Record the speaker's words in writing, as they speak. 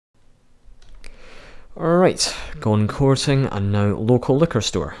Alright, gone courting and now local liquor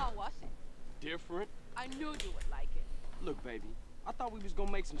store. How was it? Different. I knew you would like it. Look, baby, I thought we was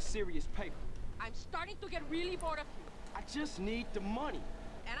gonna make some serious paper. I'm starting to get really bored of you. I just need the money.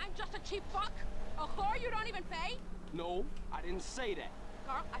 And I'm just a cheap fuck? A whore you don't even pay? No, I didn't say that.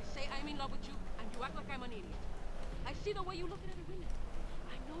 Carl, I say I'm in love with you, and you act like I'm an idiot. I see the way you look at other women.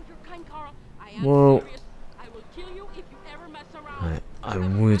 I know you're kind, Carl. I am serious. I will kill you if you ever mess around. I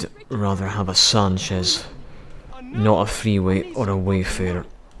would rather have a Sanchez, not a freeway or a Wayfarer,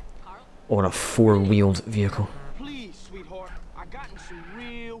 or a four-wheeled vehicle. Please, sweetheart. I got in some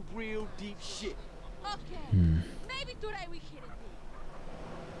real deep shit. Okay. Maybe today we hit it.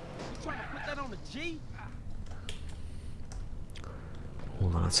 You trying to put that on the G?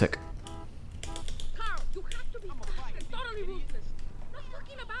 Hold on a tick. Carl, you have to be totally ruthless. Not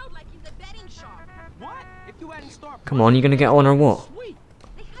fucking about like in the betting shop. What? If you hadn't started... Come on, you gonna get on or what? Sweet.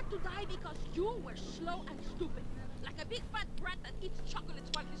 They had to die because you were slow and stupid. Like a big fat brat that eats chocolates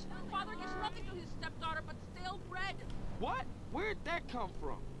while his father gives nothing to his stepdaughter but stale bread. What? Where'd that come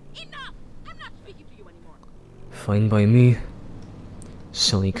from? Enough! I'm not speaking to you anymore. Fine by me.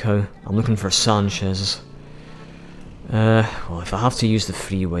 Silly cow. I'm looking for Sanchez's. Well, if I have to use the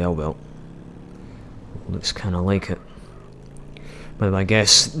freeway, I will. Looks kinda like it. But I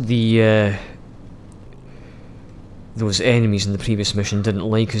guess the, those enemies in the previous mission didn't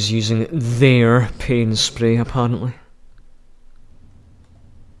like us using their pain spray, apparently.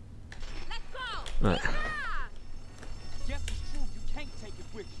 Let's go! Right. Guess it's true, you can't take it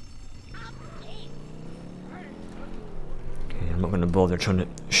with you. Okay, I'm not gonna bother trying to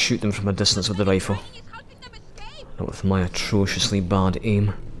shoot them from a distance with the rifle. Not with my atrociously bad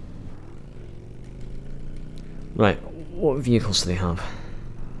aim. Right, what vehicles do they have?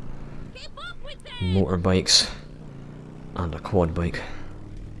 Motorbikes and a quad bike.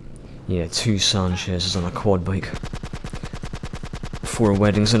 Yeah, 2 Sanchez's on a quad bike. 4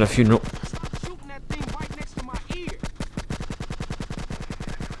 weddings and a funeral. Stop shooting that thing right next to my ear.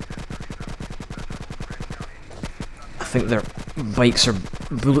 I think their bikes are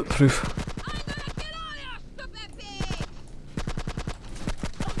bulletproof.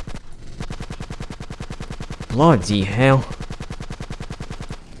 Bloody hell.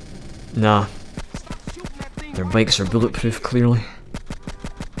 Nah, their bikes are bulletproof, clearly.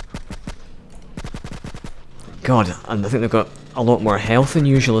 God, and I think they've got a lot more health than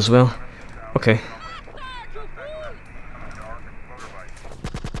usual as well. Okay.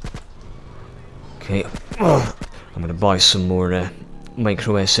 Okay. Oh, I'm gonna buy some more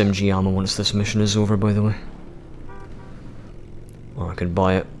micro SMG ammo once this mission is over, by the way. Or I could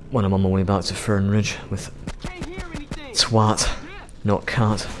buy it when I'm on my way back to Fern Ridge with twat, not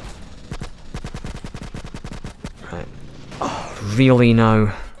cat. Right. Oh, really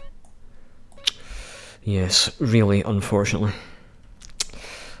now? Yes, really, unfortunately.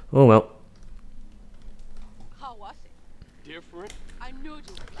 Oh well. How was it? Different. I knew you.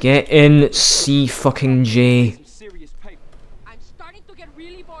 Get in, C fucking J. Some serious paper. I'm starting to get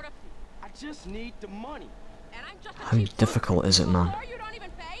really bored of you. I just need the money. And I'm just a How cheap difficult is it, man? Or you don't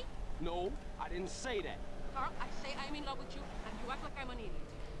even pay? No, I didn't say that. Carl, I say I'm in love with you, and you act like I'm an idiot.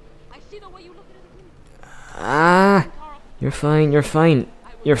 I see the way you look at other women. Ah, you're fine, you're fine,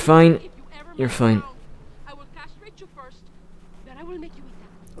 you're fine, you're fine. I will castrate you first, then I will make you eat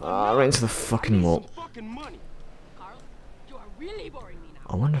that. Ah, right into the fucking wall. Fucking money. Carl, you are really boring me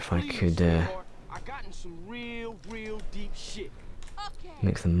now. I wonder if I Please, could sweetheart. I got in some real deep shit. Okay.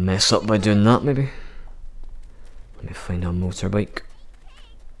 make them mess up by doing that, maybe. Let me find a motorbike.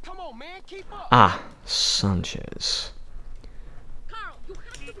 Come on, man, keep up. Ah, Sanchez. Carl, you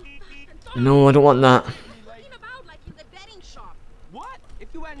have to be fast and talk. No, I don't want that. Talking about like in the betting shop. What? If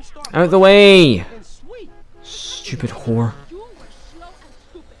you hadn't started... Out of the way! Then sweet. Stupid whore. You were slow and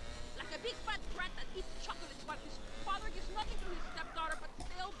stupid. Like a big fat brat that eats chocolates while his father gives nothing to his stepdaughter but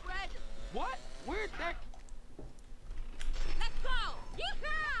stale bread. What? Where'd that... Let's go!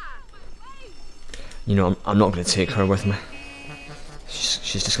 Yeehaw! You know, I'm not going to take her with me.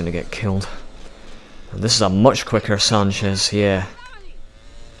 She's just going to get killed. And this is a much quicker Sanchez, yeah.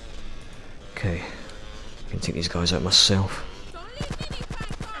 Okay. I can take these guys out myself. Don't leave me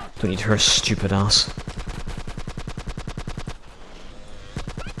behind, Carl. Don't need her stupid ass.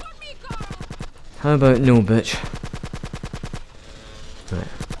 Wait for me, Carl. How about no, bitch? Right.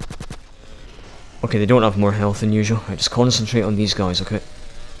 Okay, they don't have more health than usual. Right, just concentrate on these guys, okay?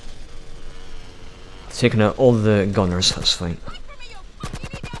 Taking out all the gunners, that's fine. Wait for me, you fucking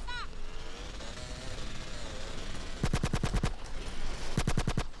idiota.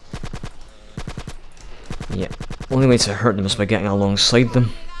 Yeah. Only way to hurt them is by getting alongside them.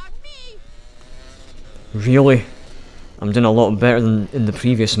 Without me. Really? I'm doing a lot better than in the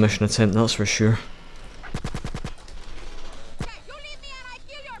previous mission attempt, that's for sure.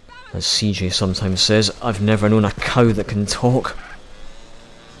 As CJ sometimes says, I've never known a cow that can talk.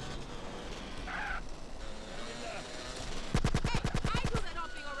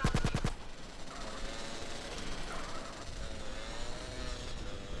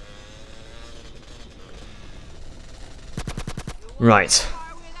 Right.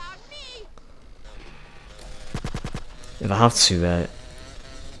 If I have to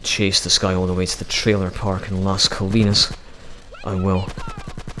chase this guy all the way to the trailer park in Las Colinas, I will.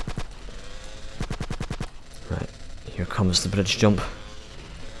 Right, here comes the bridge jump.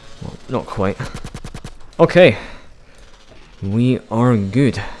 Well, not quite. Okay. We are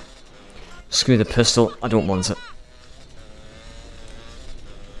good. Screw the pistol, I don't want it.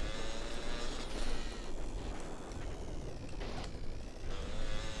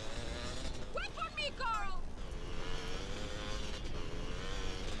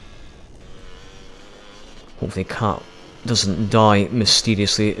 Hopefully Cat doesn't die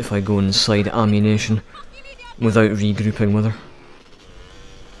mysteriously if I go inside ammunition without regrouping with her.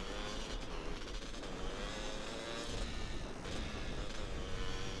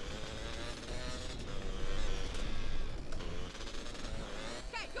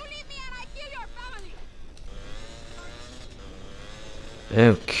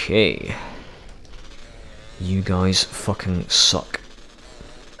 Okay. You guys fucking suck.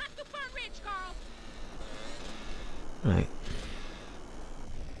 Right.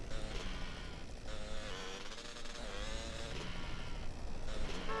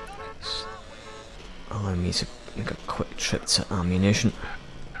 Allow me to make a quick trip to ammunition.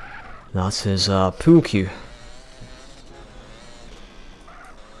 That is a pool cue.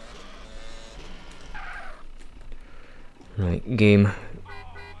 Right, game.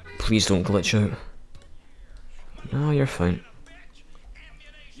 Please don't glitch out. No, you're fine.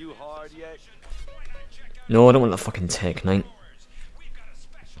 You hard yet? No, I don't want the fucking Tech 9.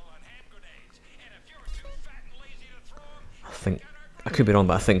 I think I could be wrong,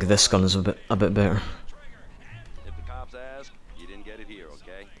 but I think this gun is a bit better. If the cops ask, you didn't get it here,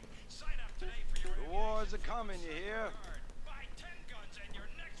 okay? The wars are coming, you hear?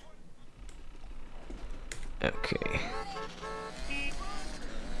 Okay.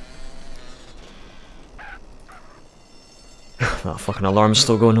 That fucking alarm's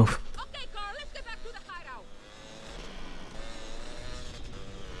still going off. Okay, Carl, let's get back to the hideout.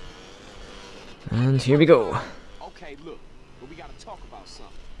 And here we go. Okay, look, but we gotta talk about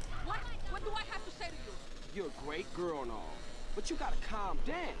something. What do I have to say to you? You're a great girl and all, but you gotta calm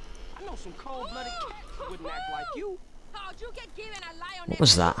down. I know some cold-blooded cats who wouldn't act like you. Oh, you get given a lion. What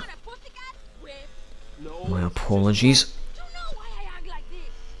was that? No. My apologies. You know why I act like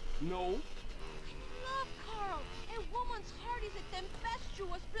this? No. Look, Carl, a woman's heart is a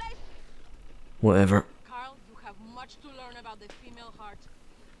tempestuous place. Whatever. Carl, you have much to learn about the female heart.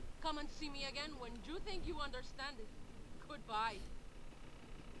 Come and see me again when you think you understand it. Goodbye.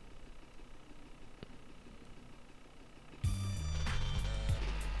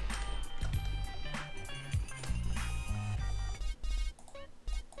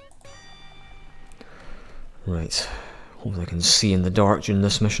 Right. Hopefully I can see in the dark during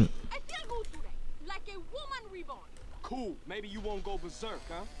this mission. I feel good today, like a woman reborn. Cool. Maybe you won't go berserk,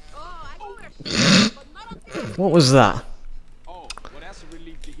 huh? Oh, I do understand, but not until... What was that? Oh, well, that's a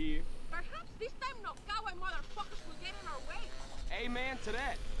relief to hear. Perhaps this time no cowboy motherfuckers will get in our way. Amen to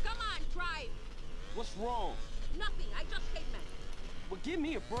that. Come on, drive. What's wrong? Nothing, I just hate men. Well, give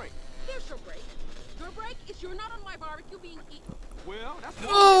me a break. Here's your break. Your break is you're not on my barbecue being eaten. Well, that's...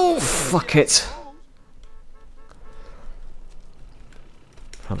 Oh, fuck it.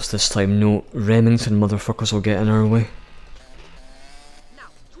 Perhaps this time no Remington motherfuckers will get in our way. Now,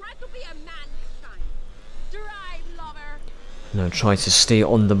 try to be a man this time. Drive, lover. Now try to stay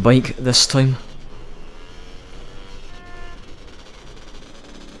on the bike this time.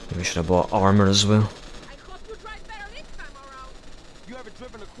 Maybe we should have bought armor as well. I hope you drive better this time around. You ever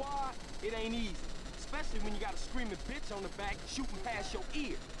driven a quad? It ain't easy. Especially when you got a screaming bitch on the back shooting past your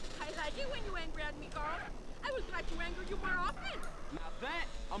ear. I like it when you angry at me, Carl. I will try to anger you more often. Now that,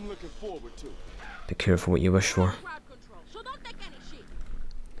 I'm looking forward to. Be careful what you wish for. Crowd control, so don't take any shit.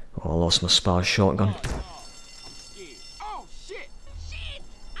 Oh, I lost my spy shotgun. I'm scared. Oh, shit! Shit!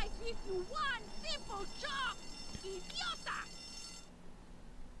 I give you one simple job, idiota!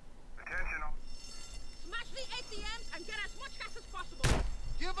 Attention. Smash the ATMs and get as much gas as possible.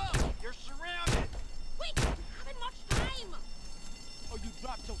 Give up! You're surrounded! Wait, we haven't much time. Oh, you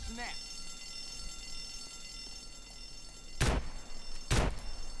dropped your snap.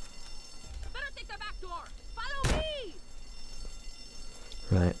 Better take the back door. Follow me.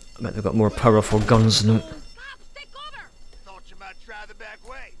 Right, I bet they've got more powerful guns than them. Cops, take cover. Thought you might try the back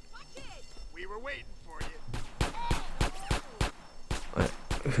way. Watch it. We were waiting for you. Right,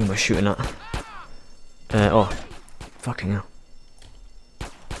 who am I shooting at? Oh, fucking hell.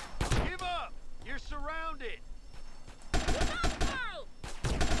 Give up! You're surrounded! Look out, Carl.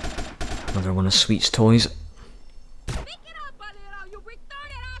 Another one of Sweet's toys. Pick it up, Valero. You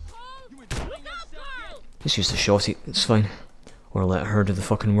retarded asshole. Look out, Carl. Just use the shotty, it's fine. Or let her do the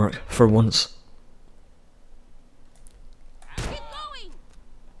fucking work, for once. Keep going.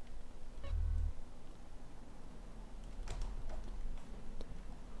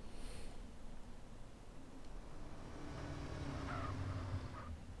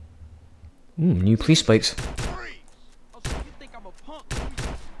 New police bikes. Freeze! Oh, so you think I'm a punk?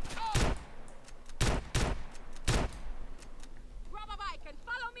 Grab a bike and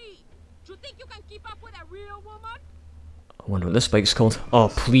follow me. Do you think you can keep up with a real woman? I wonder what this bike's called.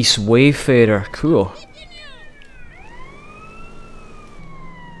 Oh, Police Wayfarer, cool. Continue.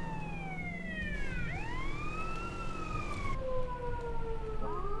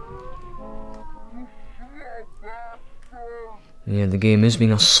 Yeah, the game is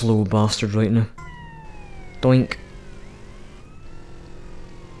being a slow bastard right now. Doink.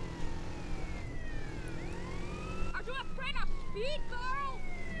 Are you afraid of speed, girl?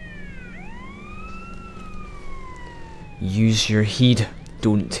 Use your heed,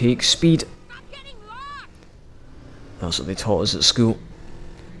 don't take speed. Stop getting lost. That's what they taught us at school.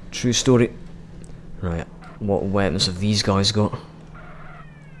 True story. Right, what weapons have these guys got?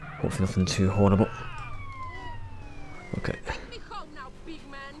 Hopefully nothing too horrible. Okay. Take me home now, big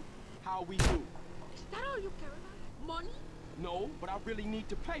man. How we do? Is that all you care about? Money? No, but I really need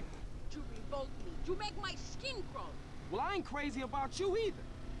the paper. You revolt me. You make my skin crawl. Well, I ain't crazy about you either.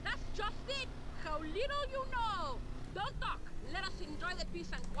 That's just it. How little you know. Don't talk. Let us enjoy the peace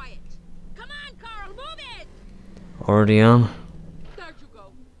and quiet. Come on, Carl, move it. Already am. There you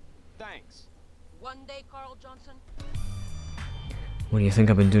go. Thanks. One day, Carl Johnson. What do you think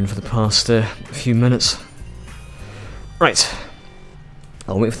I've been doing for the past few minutes? Right.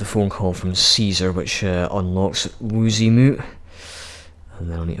 I'll wait for the phone call from Caesar, which unlocks Woozy Moot. And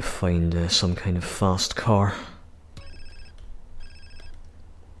then I'll need to find some kind of fast car.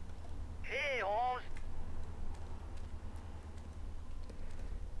 Hey, Holmes.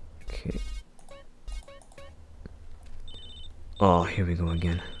 Okay. Oh, here we go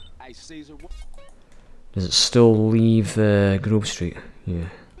again. Hey, Caesar, what Does it still leave Grove Street? Yeah.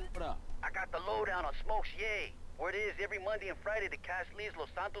 up? I got the lowdown on Smokes, yay. Word is every Monday and Friday the cash leaves Los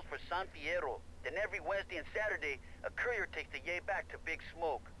Santos for San Fierro. Then every Wednesday and Saturday, a courier takes the yay back to Big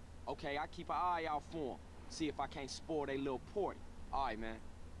Smoke. Okay, I keep an eye out for him. See if I can't spoil they little party. All right, man.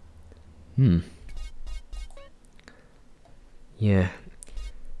 Yeah.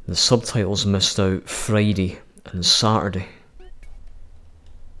 The subtitles missed out Friday and Saturday.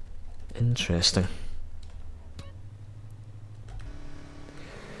 Interesting.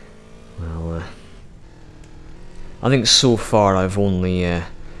 Well, I think so far I've only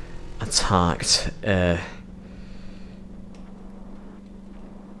attacked, you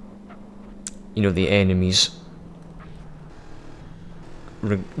know, the enemies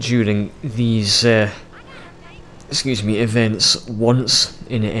during these, excuse me, events once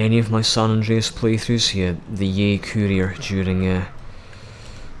in any of my San Andreas playthroughs. Yeah, the Yay Courier during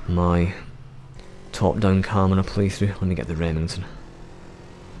my top-down camera playthrough. Let me get the Remington.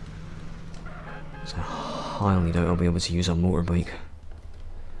 So I highly doubt I'll be able to use a motorbike.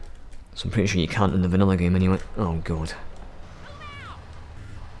 So I'm pretty sure you can't in the vanilla game anyway. Oh god.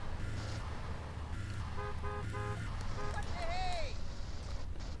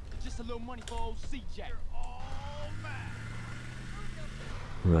 Just a little money for old CJ.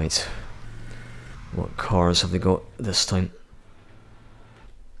 Right. What cars have they got this time?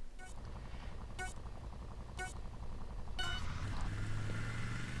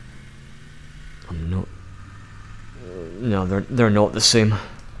 I'm not... No, they're not the same. I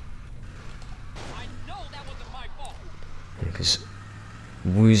know that wasn't my fault. Because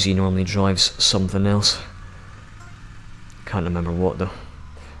Woozy normally drives something else. Can't remember what though.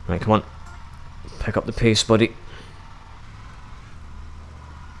 Right, come on. Pick up the pace, buddy.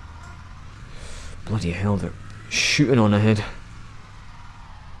 Bloody hell, they're shooting on ahead.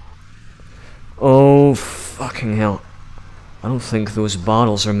 Oh, fucking hell. I don't think those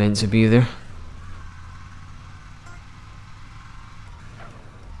barrels are meant to be there.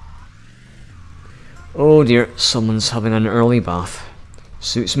 Oh dear, someone's having an early bath.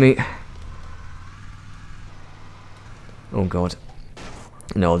 Suits me. Oh god.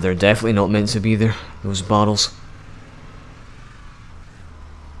 No, they're definitely not meant to be there, those barrels.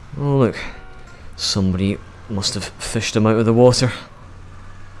 Oh look, somebody must have fished them out of the water.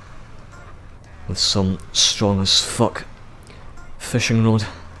 With some strong as fuck fishing rod.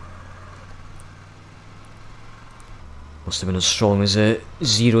 Must have been as strong as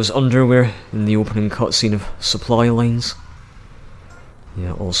Zero's underwear in the opening cutscene of Supply Lines.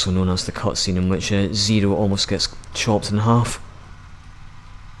 Yeah, also known as the cutscene in which Zero almost gets chopped in half.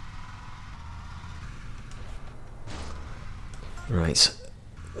 Right,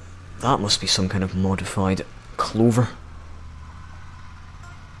 that must be some kind of modified clover.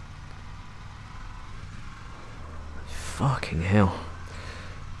 Fucking hell.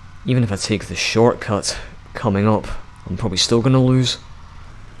 Even if I take the shortcut coming up, I'm probably still gonna lose.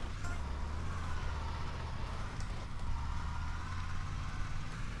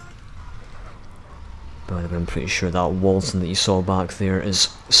 By the way, I'm pretty sure that Walton that you saw back there is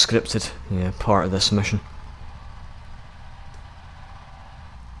scripted, yeah, part of this mission.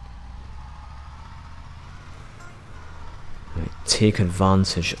 Right, take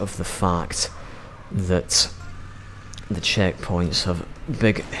advantage of the fact that the checkpoints have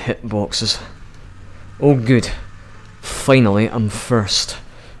big hitboxes. Oh good, finally I'm first.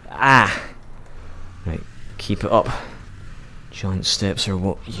 Ah! Right, keep it up. Giant steps are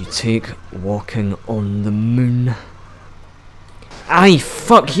what you take walking on the moon. Aye,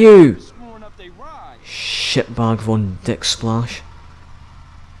 fuck you! Shitbag von Dick Splash.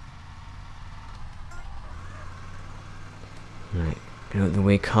 Right, get out of the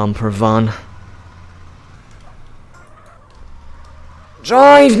way, camper van.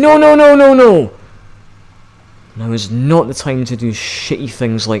 Drive! No, no, no, no, no! Now is not the time to do shitty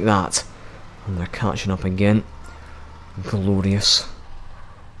things like that. And they're catching up again. Glorious.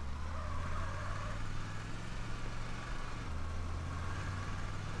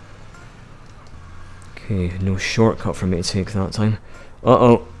 Okay, no shortcut for me to take that time.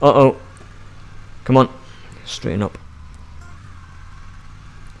 Uh-oh, uh-oh. Come on, straighten up.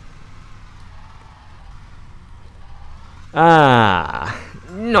 Ah,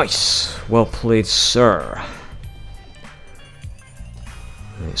 nice. Well played, sir.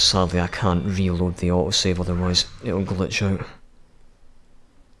 Right, sadly I can't reload the autosave, otherwise it'll glitch out.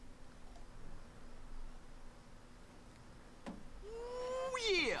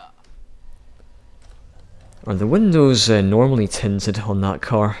 Are the windows normally tinted on that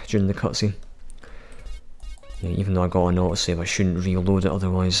car during the cutscene? Yeah, even though I got an autosave, I shouldn't reload it,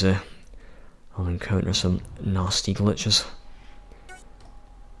 otherwise I'll encounter some nasty glitches.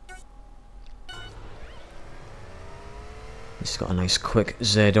 It's got a nice quick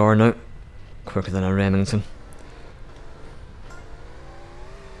ZR now, quicker than a Remington.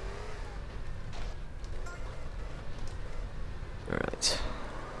 Alright.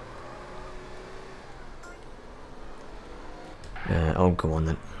 I'll go on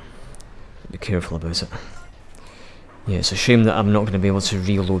then. Be careful about it. Yeah, it's a shame that I'm not going to be able to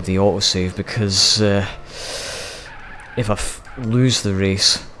reload the autosave because if I lose the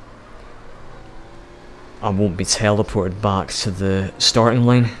race, I won't be teleported back to the starting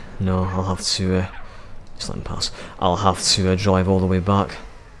line. No, I'll have to just let him pass. I'll have to drive all the way back.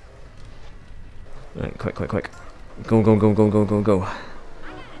 Right, quick, quick, quick. Go, go, go, go, go, go, go.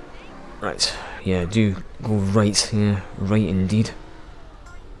 Right, yeah, do go right, yeah, right indeed.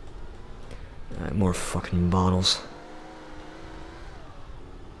 Right, more fucking barrels.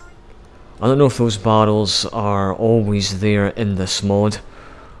 I don't know if those barrels are always there in this mod,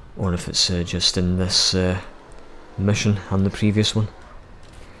 or if it's just in this mission and the previous one.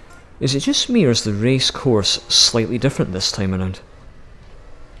 Is it just me, or is the race course slightly different this time around?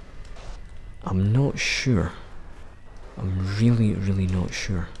 I'm not sure. I'm really, really not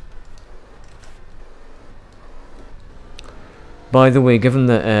sure. By the way, given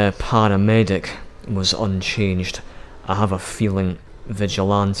that paramedic was unchanged, I have a feeling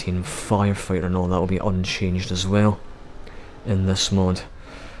vigilante and firefighter and all that will be unchanged as well in this mod.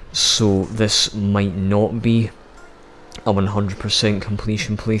 So this might not be a 100%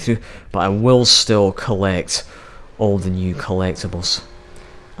 completion playthrough, but I will still collect all the new collectibles.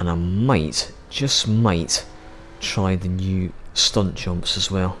 And I might, just might, try the new stunt jumps as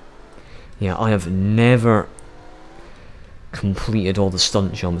well. Yeah, I have never completed all the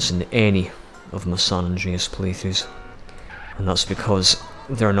stunt jumps in any of my San Andreas playthroughs. And that's because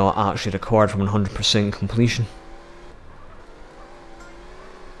they're not actually required for 100% completion.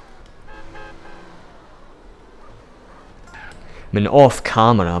 I mean, off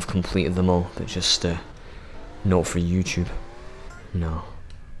camera I've completed them all, but just not for YouTube. No.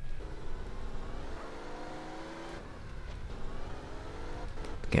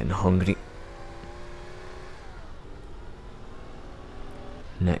 Getting hungry.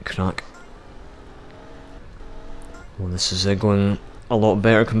 Neck crack. Well, this is going a lot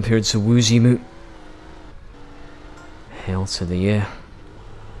better compared to Woozy Moot. Hell to the yeah.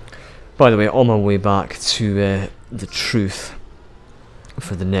 By the way, on my way back to the truth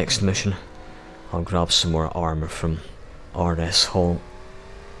for the next mission, I'll grab some more armour from RS Hall.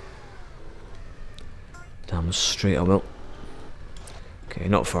 Damn straight I will. Okay,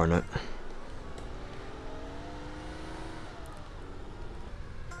 not far now.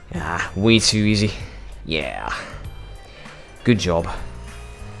 Ah, way too easy. Yeah. Good job.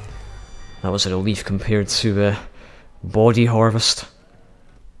 That was a relief compared to Body Harvest.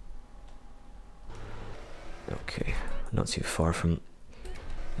 Okay, not too far from...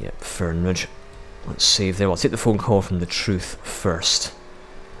 Yep, Fern Ridge. Let's save there. I'll take the phone call from the truth first,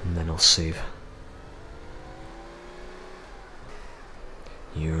 and then I'll save.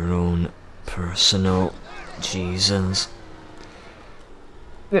 Your own personal Jesus.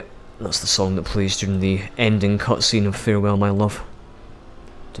 Yep, that's the song that plays during the ending cutscene of Farewell My Love.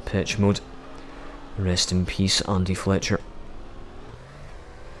 Depeche Mode. Rest in peace, Andy Fletcher.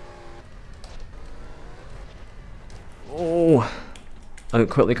 Oh! Out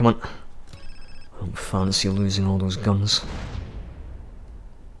quickly, come on. I don't fancy losing all those guns.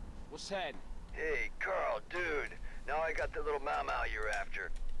 What's that? Hey, Carl, dude. Now I got the little mau mau you're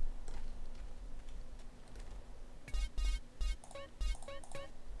after.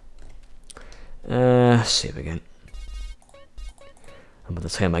 Save again. And by the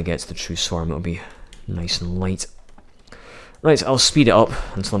time I get to the Truce Farm, it'll be nice and light. Right, I'll speed it up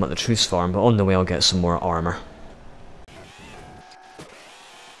until I'm at the Truce Farm, but on the way I'll get some more armour.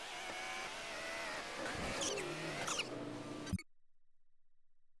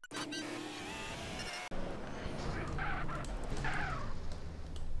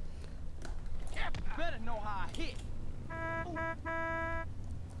 Better know how I hit.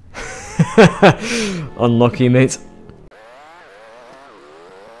 Unlucky, mate.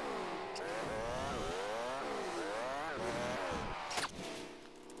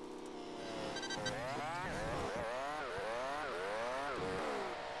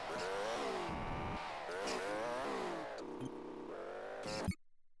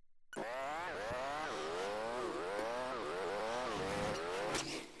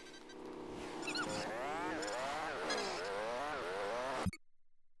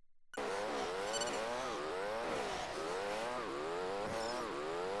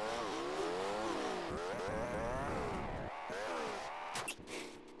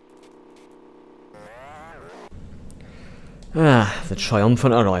 Ah, the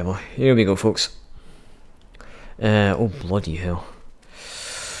triumphant arrival. Here we go, folks. Oh, bloody hell.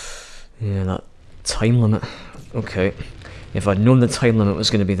 Yeah, that time limit. Okay. If I'd known the time limit was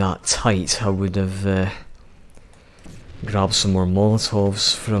going to be that tight, I would have grabbed some more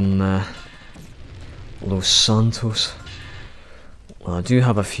Molotovs from Los Santos. Well, I do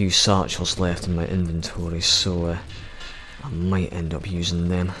have a few satchels left in my inventory, so I might end up using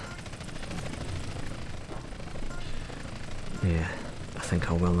them. Yeah, I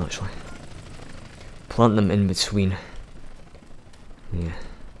think I will actually. Plant them in between. Yeah.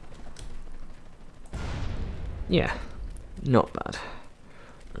 Yeah, not bad.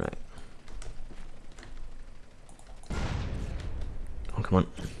 Right. Oh, come on.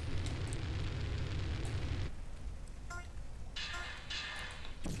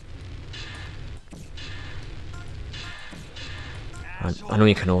 I know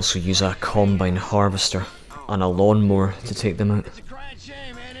you can also use a combine harvester and a lawnmower to take them out. It's a crying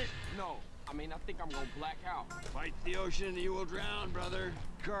shame, ain't it? No, I mean, I think I'm gonna black out. Fight the ocean and you will drown, brother.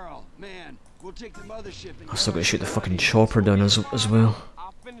 Carl, man, we'll take the mothership and... I've still got to shoot the fucking chopper down as well.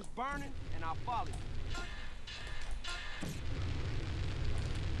 I'll finish burning and I'll follow you.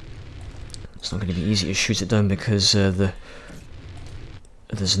 It's not going to be easy to shoot it down because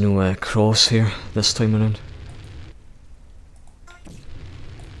there's no cross here this time around.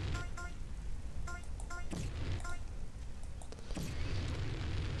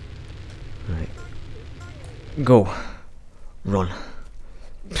 Right. Go. Run.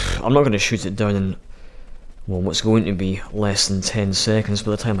 I'm not going to shoot it down in, well, what's going to be less than 10 seconds by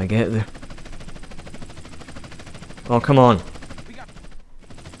the time I get there. Oh, come on.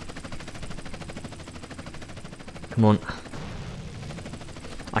 Come on.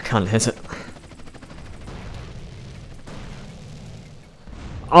 I can't hit it.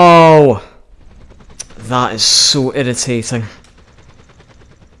 Oh! That is so irritating.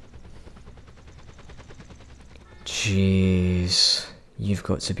 Jeez. You've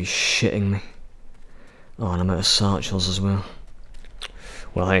got to be shitting me. Oh, and I'm out of satchels as well.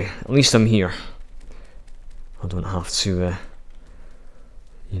 Well, hey, at least I'm here. I don't have to,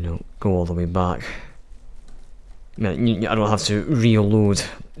 you know, go all the way back. I don't have to reload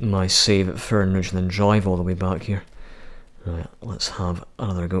my save at Fernridge and then drive all the way back here. Right, let's have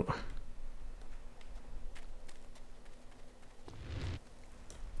another go.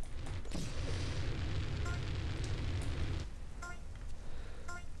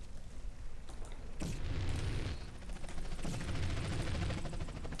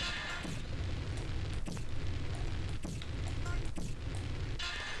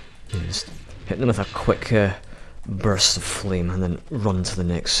 Just hit them with a quick burst of flame and then run to the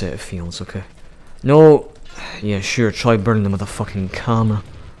next set of fields, okay? No! Yeah, sure, try burning them with a fucking camera.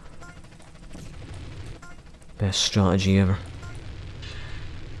 Best strategy ever.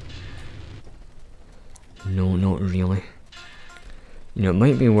 No, not really. You know, it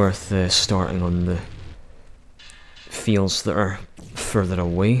might be worth starting on the fields that are further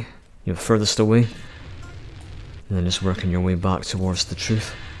away, you know, furthest away, and then just working your way back towards the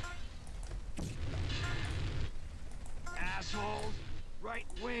truth. Assholes!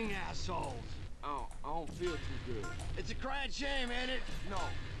 Right-wing assholes! I don't feel too good. It's a crying shame, ain't it? No,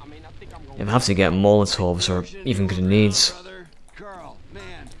 I mean, I think I'm gonna... If I have to get Molotovs or even grenades, Carl,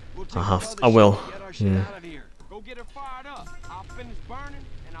 man, we'll I will. Yeah. Go get her fired up. I'll finish burning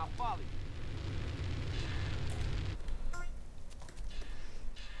and I'll follow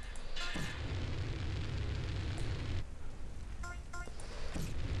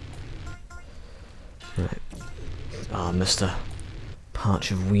you. Right. Ah, missed a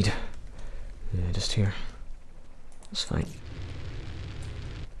patch of weed. Yeah, just here. That's fine.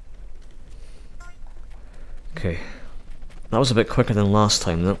 Okay. That was a bit quicker than last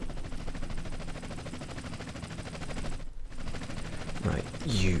time, though. Right,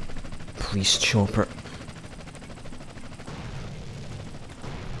 you police chopper.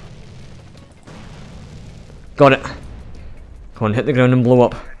 Got it. Come on, hit the ground and blow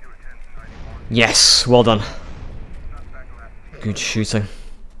up. Yes, well done. Good shooting.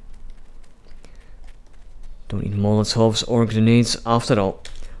 Don't need Molotovs or grenades after all.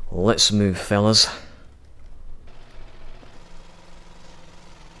 Let's move, fellas.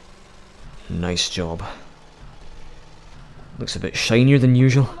 Nice job. Looks a bit shinier than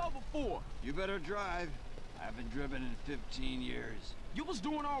usual. You better drive. I haven't driven in 15 years. You was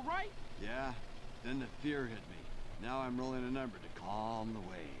doing all right? Yeah. Then the fear hit me. Now I'm rolling a number to calm the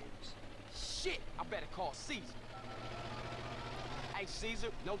waves. Shit! I better call Caesar. Hey Caesar,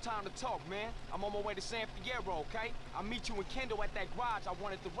 no time to talk, man. I'm on my way to San Fierro, okay? I'll meet you and Kendall at that garage I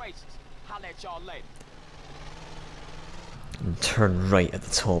won at the races. Holla at y'all later. And turn right at the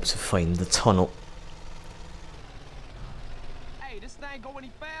top to find the tunnel. Hey, this thing go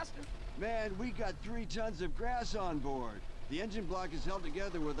any faster? Man, we got 3 tons of grass on board. The engine block is held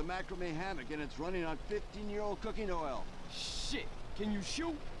together with a macrame hammock and it's running on 15-year-old cooking oil. Shit, can you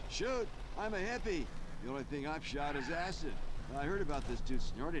shoot? Shoot? I'm a hippie. The only thing I've shot is acid. I heard about this dude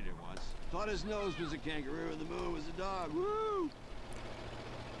snorted it once. Thought his nose was a kangaroo and the moon was a dog. Woo!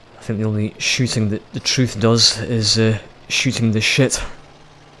 I think the only shooting that the truth does is shooting the shit.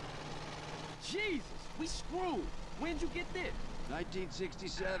 Jesus, we screwed. When'd you get this?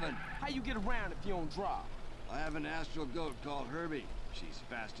 1967. How you get around if you don't drive? I have an astral goat called Herbie. She's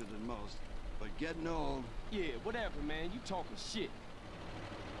faster than most, but getting old. Yeah, whatever, man. You talking shit.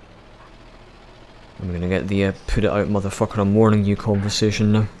 I'm gonna get the put it out motherfucker, I'm warning you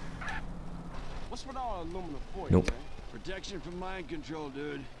conversation now. What's with all aluminum foil? Nope. Man? Protection from mind control,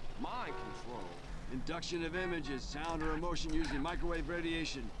 dude. Mind control? Induction of images, sound or emotion using microwave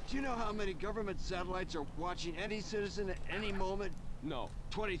radiation. Do you know how many government satellites are watching any citizen at any moment? No.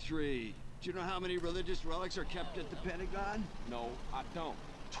 23. Do you know how many religious relics are kept at the Pentagon? No, I don't.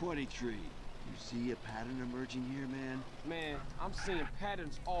 23. You see a pattern emerging here, man? Man, I'm seeing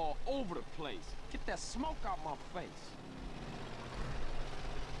patterns all over the place. Get that smoke out my face.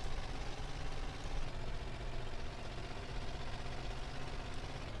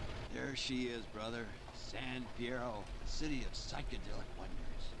 There she is, brother. San Fierro, city of psychedelic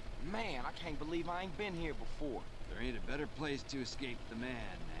wonders. Man, I can't believe I ain't been here before. There ain't a better place to escape the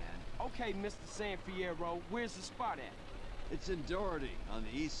man. Okay, Mr. San Fierro, where's the spot at? It's in Doherty, on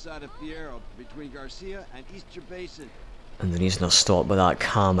the east side of Fierro, between Garcia and Easter Basin. And the reason I stopped with that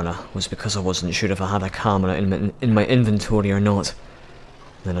camera was because I wasn't sure if I had a camera in my inventory or not.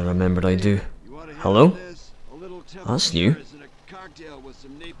 Then I remembered I do. Hello? That's you.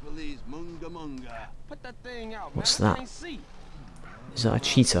 Put that thing out, what's man. that? Is that a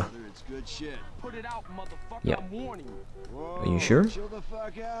cheetah? Put it out, motherfucker. Yep. I'm warning you. Whoa, are you sure? Chill the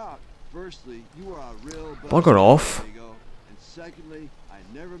fuck out. Firstly, you are a real bugger off. And secondly, I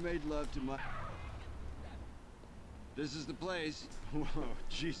never made love to my... This is the place. Whoa,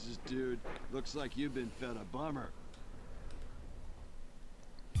 Jesus, dude. Looks like you've been fed a bummer.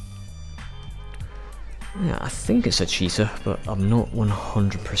 Yeah, I think it's a cheetah, but I'm not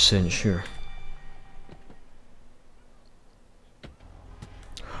 100% sure.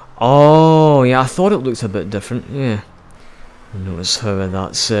 Oh, yeah, I thought it looked a bit different, yeah. Notice how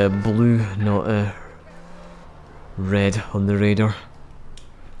that's blue, not red on the radar.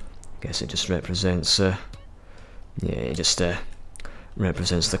 Guess it just represents, yeah, it just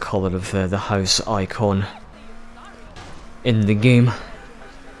represents the colour of the house icon in the game.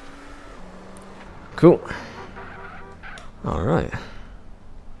 Cool. Alright.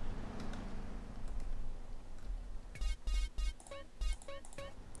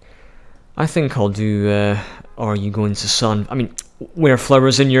 I think I'll do, are you going to sun? I mean, wear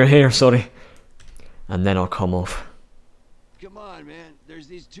flowers in your hair, sorry. And then I'll come off. Come on, man. There's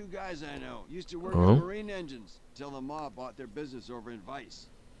these two guys I know. Used to work on marine engines till the mob bought their business over in Vice.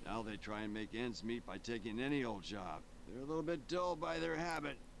 Now they try and make ends meet by taking any old job. They're a little bit dull by their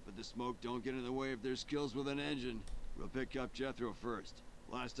habit, but the smoke don't get in the way of their skills with an engine. We'll pick up Jethro first.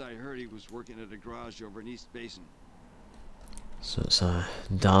 Last I heard, he was working at a garage over in East Basin. So it's a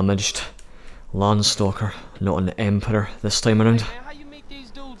damaged Landstalker, not an Emperor this time around. Man, how you meet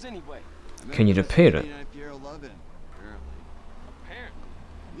these dudes anyway? Can you repair it? Apparently.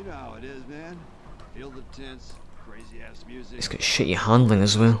 You know how it is, man. Feel the tense, crazy ass music. It's got shitty handling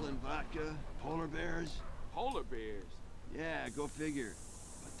as well. Vodka, polar bears. Polar bears. Yeah, go figure.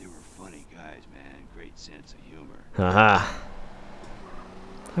 But they were funny guys, man. Great sense of humor. Haha.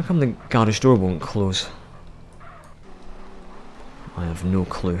 How come the garage door won't close? I have no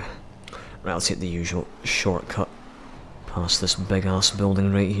clue. Right, I'll take the usual shortcut past this big ass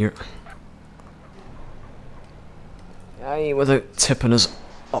building right here. Aye, without tipping us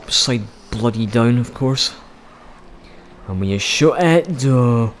upside bloody down, of course. And when you shut it,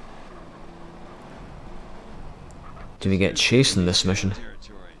 do we get chased in this mission?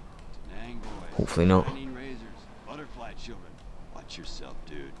 Hopefully not. Butterfly children. Watch yourself,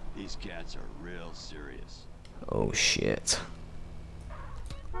 dude. These cats are real serious. Oh shit.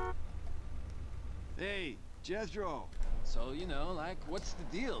 Hey, Jethro. So, you know, like, what's the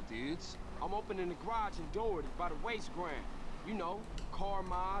deal, dudes? I'm opening the garage in Doherty by the waste ground. You know, car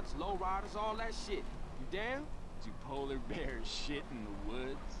mods, low riders, all that shit. You down? Do polar bears shit in the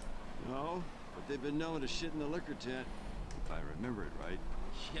woods? No, but they've been known to shit in the liquor tent, if I remember it right.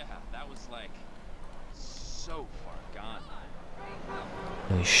 Yeah, that was like so far gone.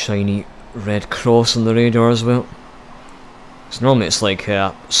 Nice shiny red cross on the radar as well. Because normally it's like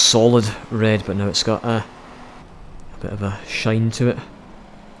a solid red, but now it's got a bit of a shine to it.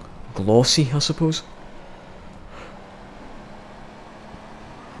 Glossy, I suppose.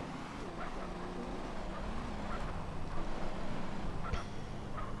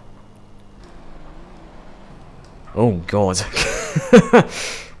 Oh god.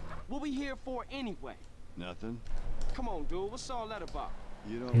 What we here for anyway? Nothing. Come on, dude, what's all that about?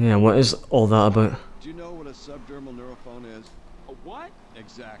 You don't. Yeah, what is all that about? Do you know what a subdermal neurophone is? A what?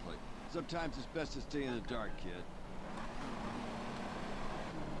 Exactly. Sometimes it's best to stay in the dark, kid.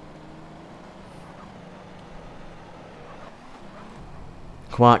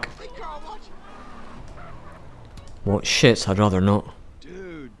 Quack. Hey, Carl, watch. What shit? I'd rather not.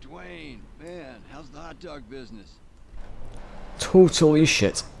 Dude, Dwayne, man, how's the hot dog business? Totally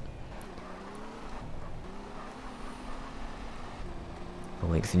shit. I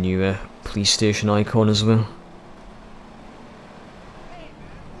like the new police station icon as well.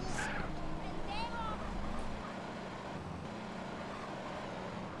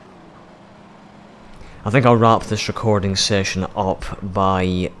 I think I'll wrap this recording session up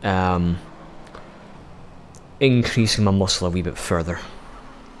by increasing my muscle a wee bit further.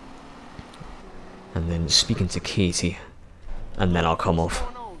 And then speaking to Katie. And then I'll come off.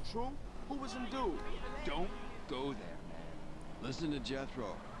 What's going on, True? Who was in dude? Don't go there, man. Listen to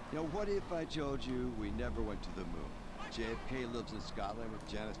Jethro. You know, what if I told you we never went to the moon? JFK lives in Scotland with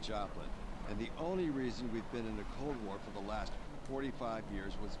Janis Joplin. And the only reason we've been in a Cold War for the last 45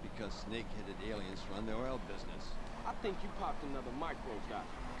 years was because snake-headed aliens run the oil business. I think you popped another micro shot.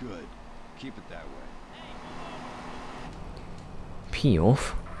 Good. Keep it that way. Pee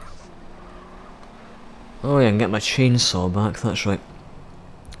off? Oh yeah, I can get my chainsaw back, that's right.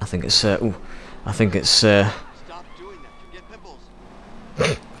 I think it's, ooh. I think it's, Stop doing that. You get pimples.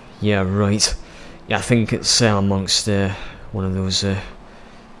 yeah, right. Yeah, I think it's amongst one of those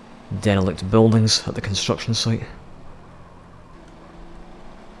derelict buildings at the construction site.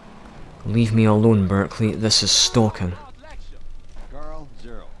 Leave me alone, Berkeley. This is stalking.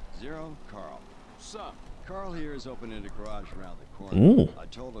 Zero, Carl. What's up? Carl here is opening a garage around the corner. Ooh. I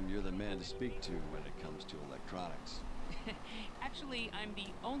told him you're the man to speak to when it comes to electronics. Actually, I'm the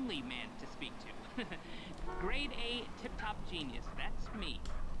only man to speak to. Grade A tip-top genius, that's me.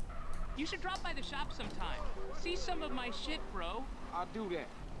 You should drop by the shop sometime. See some of my shit, bro. I'll do that.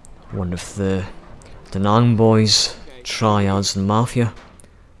 Wonder if the Nang boys, triads and mafia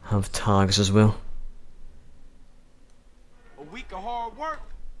have tags as well. A week of hard work.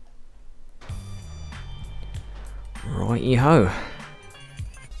 Righty-ho.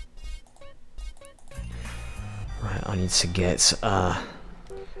 Right, I need to get a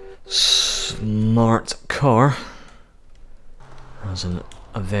smart car. As in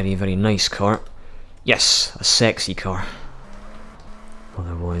a very, very nice car. Yes, a sexy car.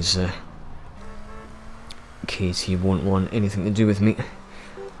 Otherwise, Katie won't want anything to do with me.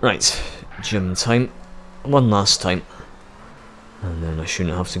 Right, gym time. One last time. And then I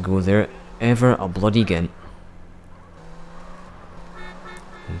shouldn't have to go there ever a bloody again.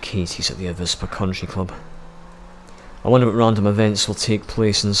 And Katie's at the Avispa Country Club. I wonder what random events will take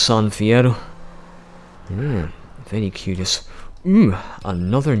place in San Fierro. Yeah, very curious. Ooh,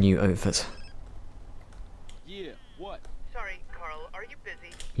 another new outfit. Yeah, what? Sorry, Carl, are you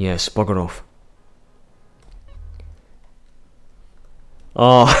busy? Yes, bugger off.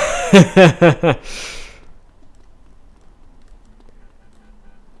 Oh.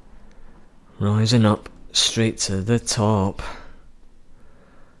 Rising up, straight to the top.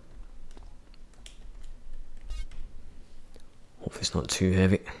 Hopefully it's not too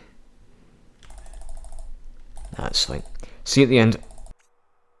heavy. That's fine. See you at the end.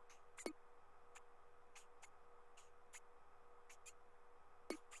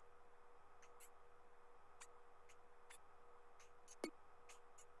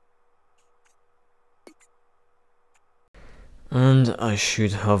 And I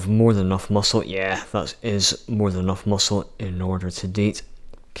should have more than enough muscle. Yeah, that is more than enough muscle in order to date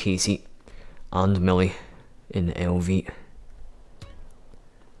Katie and Millie in LV.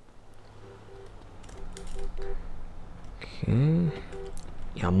 Okay.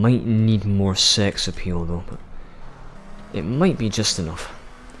 Yeah, I might need more sex appeal though, but it might be just enough.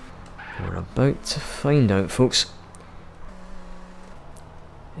 We're about to find out, folks.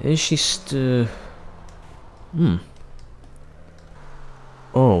 Is she still...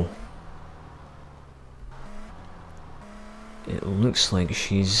 Oh. It looks like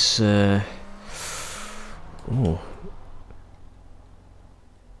she's, Oh.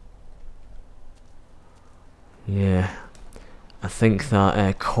 Yeah. I think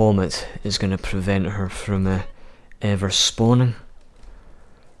that comet is going to prevent her from ever spawning.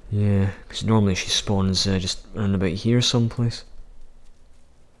 Yeah, because normally she spawns just around about here someplace.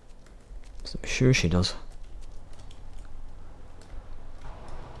 So I'm sure she does.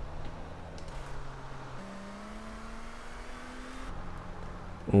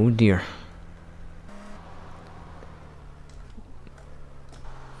 Oh dear.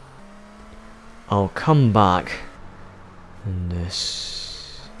 I'll come back and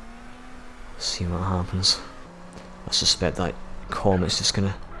see what happens. I suspect that comet's just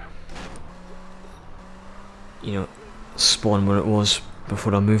gonna, you know, spawn where it was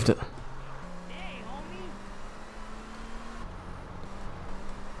before I moved it.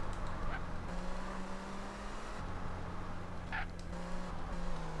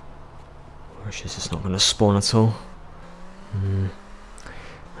 Or she's just not gonna spawn at all.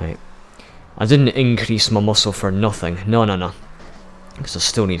 Right. I didn't increase my muscle for nothing. No. Because I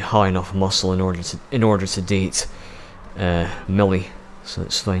still need high enough muscle in order to date Millie, so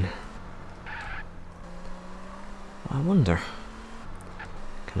it's fine. I wonder,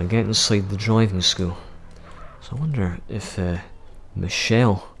 can I get inside the driving school? So I wonder if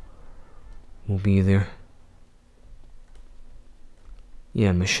Michelle will be there.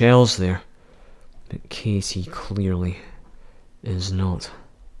 Yeah, Michelle's there, but Katie clearly is not.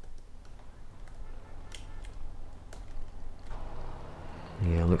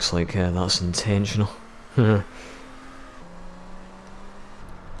 Yeah, looks like that's intentional.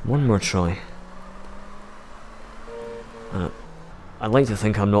 One more try. I'd like to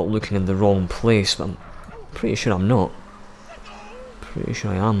think I'm not looking in the wrong place, but I'm pretty sure I'm not. Pretty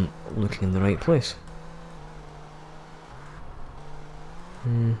sure I am looking in the right place.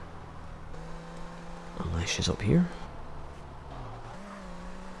 Unless she's up here.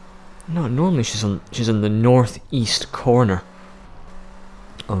 No, normally she's in the northeast corner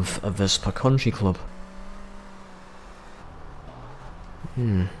of Avispa Country Club.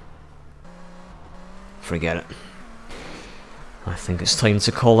 Forget it. I think it's time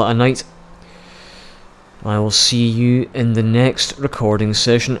to call it a night. I will see you in the next recording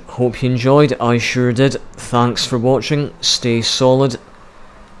session. Hope you enjoyed. I sure did. Thanks for watching. Stay solid.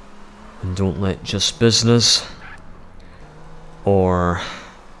 And don't let Just Business or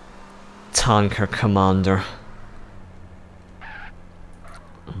Tanker Commander.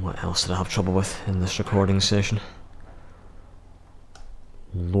 What else did I have trouble with in this recording session?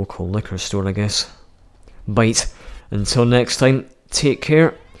 Local liquor store, I guess. Bite. Until next time, take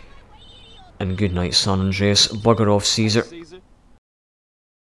care. And good night, San Andreas. Bugger off, Caesar.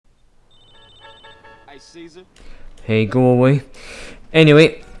 Hey, go away.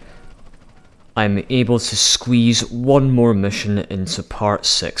 Anyway, I'm able to squeeze one more mission into part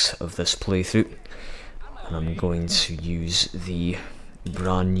 6 of this playthrough. And I'm going to use the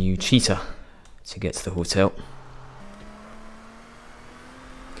brand new cheetah to get to the hotel.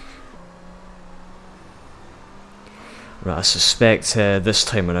 Right, I suspect this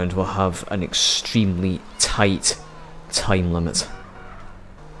time around we'll have an extremely tight time limit.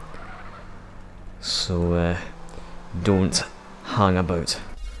 So don't hang about.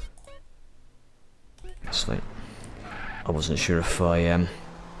 That's fine. I wasn't sure if I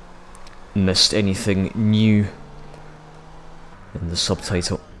missed anything new in the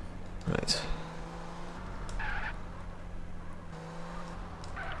subtitle. Right.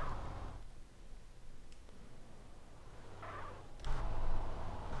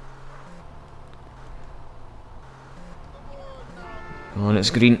 Come on, it's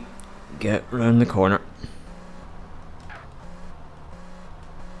green. Get round the corner.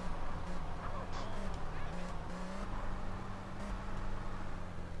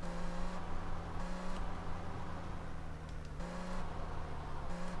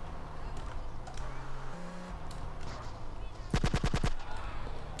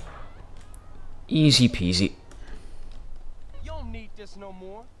 Easy peasy. You don't need this no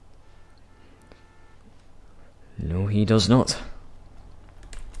more. No, he does not.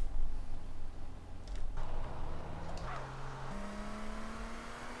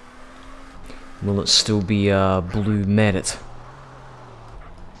 Will it still be a blue merit?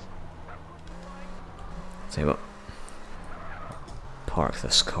 Tell you what. Park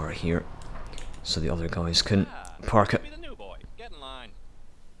this car here so the other guys can park it.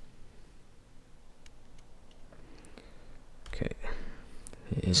 Okay.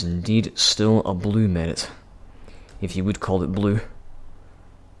 It is indeed still a blue merit, if you would call it blue.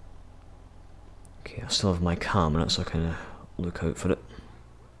 Okay, I still have my camera, so I kind of look out for it.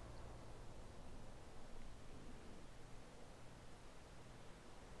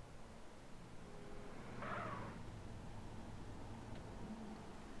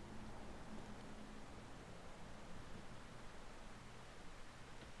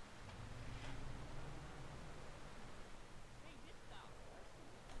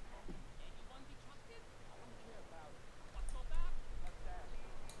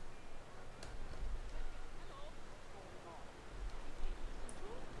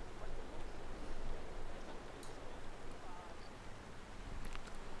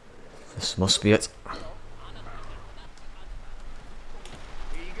 This must be it.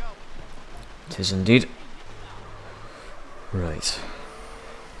 It is indeed. Right.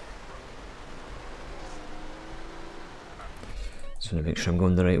 Just want to make sure I'm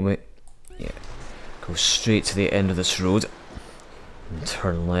going the right way. Yeah. Go straight to the end of this road and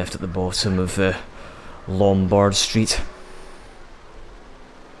turn left at the bottom of Lombard Street.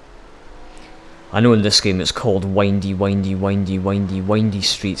 I know in this game it's called Windy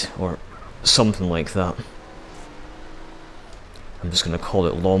Street, or something like that. I'm just going to call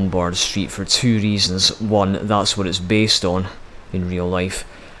it Lombard Street for two reasons. One, that's what it's based on in real life,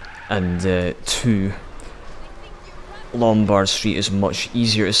 and two, Lombard Street is much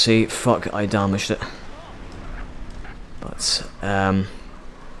easier to say. Fuck, I damaged it. But,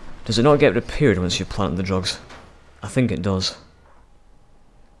 does it not get repaired once you plant the drugs? I think it does.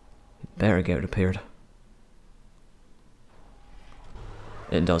 It better get repaired.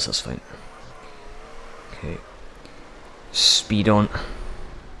 It does, that's fine. Okay. Speed on.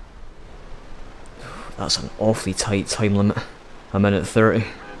 That's an awfully tight time limit. A minute 30.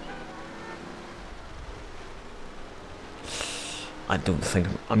 I don't think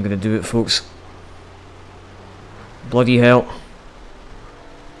I'm gonna do it, folks. Bloody hell.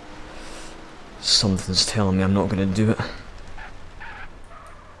 Something's telling me I'm not gonna do it.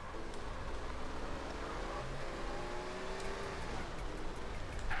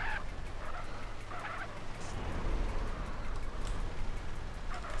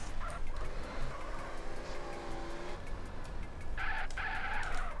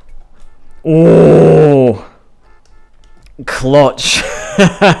 Oh, clutch.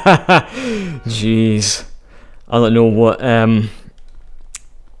 Jeez. I don't know what, how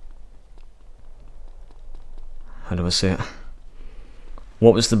do I say it?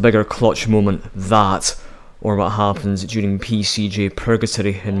 What was the bigger clutch moment, that, or what happened during PCJ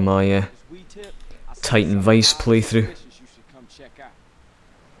Purgatory in my Titan Vice playthrough?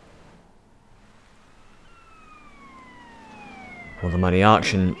 Although my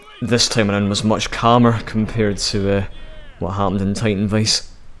reaction this time around was much calmer compared to what happened in Titan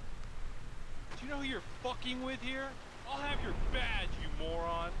Vice. Do you know who you're fucking with here? I'll have your badge, you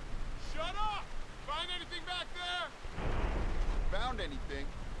moron. Shut up! Find anything back there? Found anything?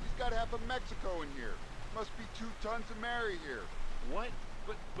 He's got half of Mexico in here. Must be 2 tons of Mary here. What?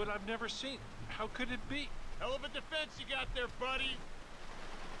 But I've never seen. How could it be? Hell of a defense you got there, buddy.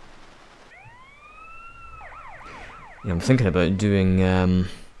 Yeah, I'm thinking about doing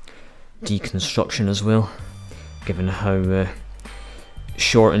deconstruction as well, given how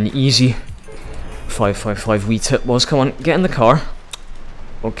short and easy 555 wee tip was. Come on, get in the car.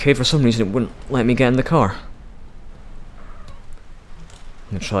 Okay, for some reason it wouldn't let me get in the car.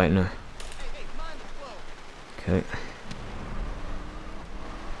 I'm gonna try it now. Okay.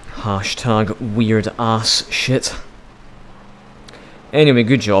 Hashtag weird ass shit. Anyway,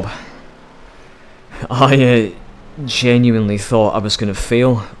 good job. I genuinely thought I was going to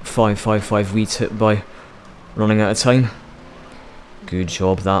fail 555 wee tip by running out of time. Good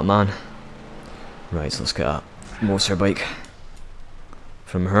job, that man. Right, so let's get a motorbike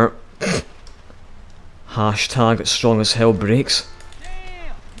from her. Hashtag strong as hell brakes.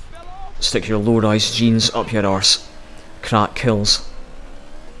 Stick your low-rise jeans up your arse. Crack kills.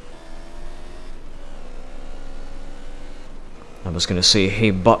 I was going to say,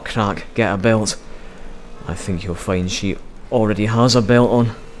 hey butt crack, get a belt. I think you'll find she already has a belt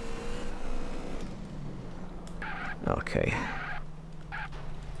on. Okay.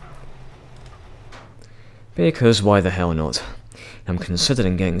 Because why the hell not? I'm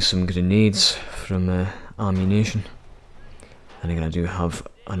considering getting some grenades from ammunition. And again, I do have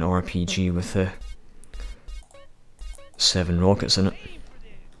an RPG with 7 rockets in it.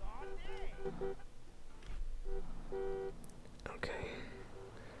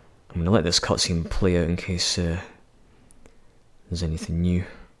 I'm going to let this cutscene play out in case there's anything new.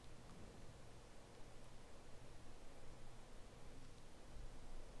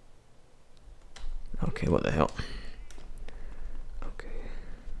 Okay, what the hell? Okay.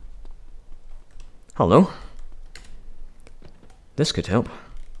 Hello? This could help.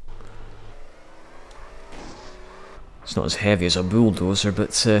 It's not as heavy as a bulldozer, but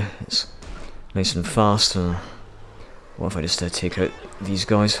it's nice and fast. What if I just take out these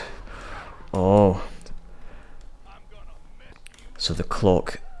guys? Oh. So the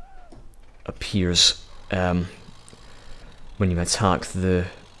clock appears when you attack the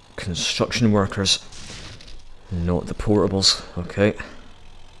construction workers, not the portables. Okay.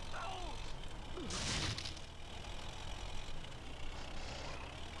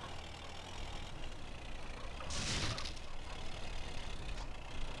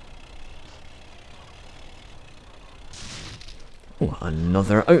 Oh,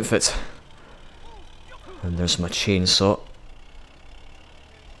 another outfit. And there's my chainsaw.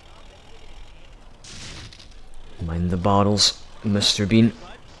 Mind the bottles, Mr. Bean.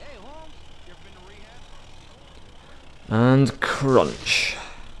 And crunch.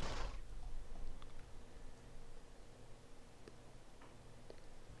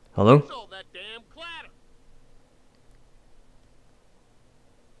 Hello? That damn clatter.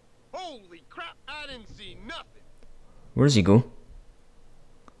 Holy crap, I didn't see nothing. Where does he go?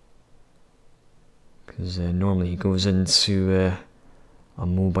 Because normally he goes into a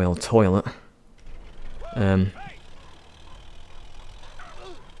mobile toilet.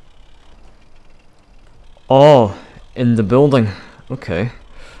 Oh, in the building. Okay.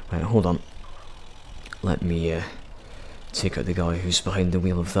 Right, hold on. Let me take out the guy who's behind the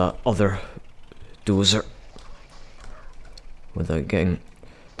wheel of that other dozer without getting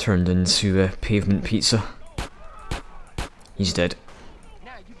turned into pavement pizza. He's dead.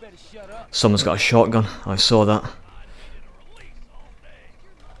 Someone's got a shotgun. I saw that.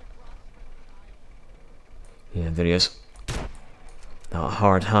 Yeah, there he is. That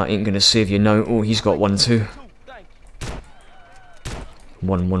hard hat ain't gonna save you now. Oh, he's got one too.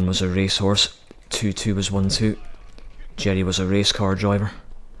 1-1 was a racehorse. 2-2 was 1-2. Jerry was a race car driver.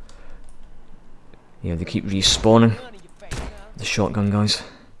 Yeah, they keep respawning. The shotgun guys.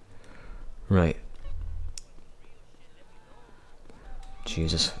 Right.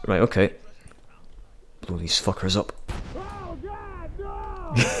 Jesus. Right, okay. Blow these fuckers up.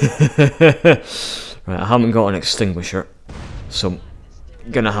 Right, I haven't got an extinguisher, so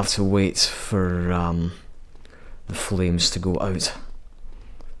I'm gonna have to wait for the flames to go out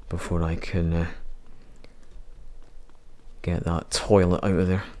before I can get that toilet out of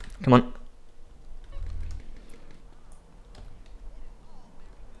there. Come on.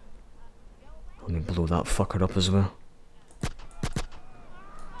 Let me blow that fucker up as well.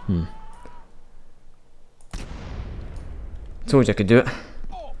 Told you I could do it.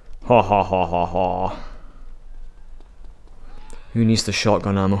 Ha ha ha ha ha. Who needs the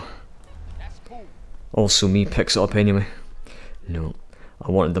shotgun ammo? Also me picks it up anyway. No, I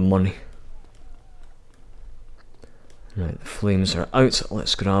wanted the money. Right, the flames are out.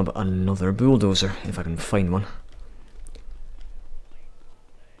 Let's grab another bulldozer if I can find one.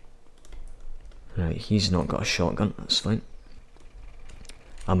 Right, he's not got a shotgun, that's fine.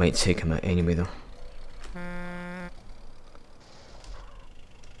 I might take him out anyway though.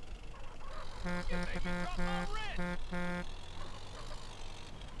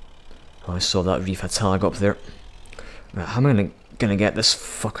 Oh, I saw that reef tag up there. Right, how am I gonna get this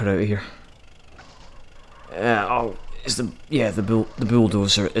fucker out of here? Oh, is the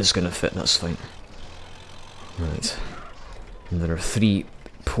bulldozer is gonna fit. That's fine. Right, and there are 3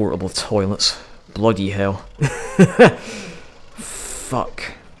 portable toilets. Bloody hell!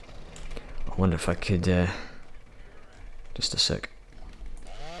 Fuck. I wonder if I could. Just a sec.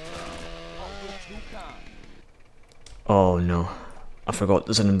 Oh no. I forgot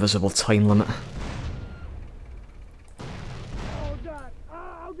there's an invisible time limit.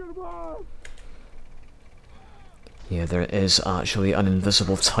 Yeah, there is actually an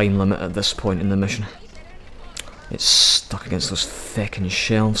invisible time limit at this point in the mission. It's stuck against those feckin'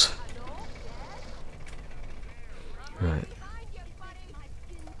 shelves. Right.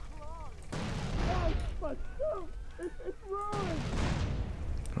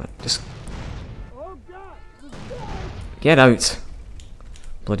 Right, just get out.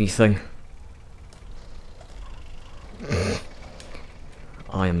 Bloody thing.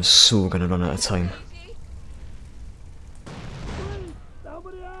 I am so gonna run out of time.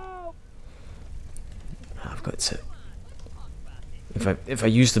 I've got to. If I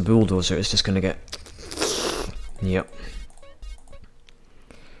use the bulldozer, it's just gonna get. Yep.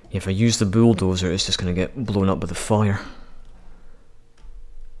 If I use the bulldozer, it's just gonna get blown up by the fire.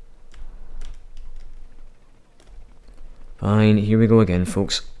 Fine, here we go again,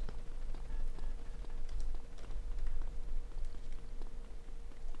 folks.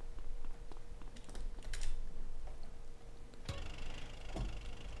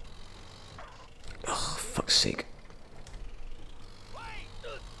 Oh, fuck's sake.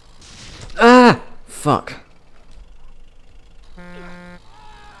 Ah! Fuck.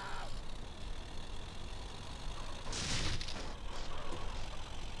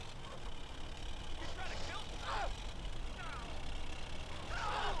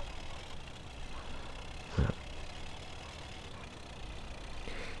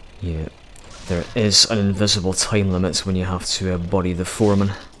 Yeah, there is an invisible time limit when you have to body the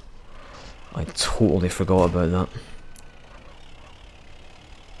foreman. I totally forgot about that.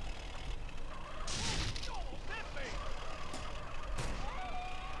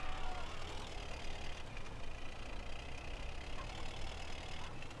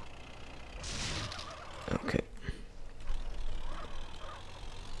 Okay.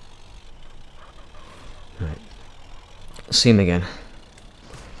 Right. Same again.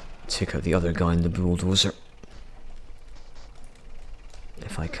 Take out the other guy in the bulldozer.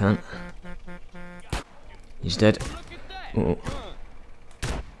 If I can. He's dead. Uh-oh.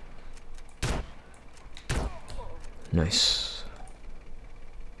 Nice.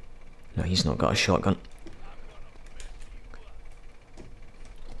 No, he's not got a shotgun.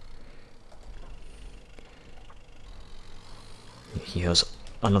 He has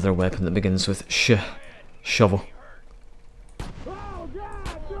another weapon that begins with shovel.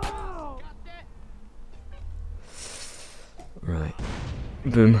 Right.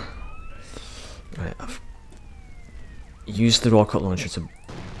 Boom. Right, I've used the rocket launcher to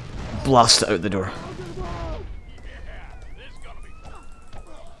blast it out the door.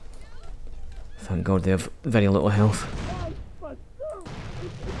 Thank God they have very little health.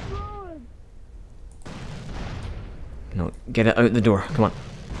 No, get it out the door, come on.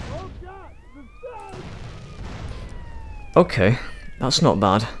 Okay, that's not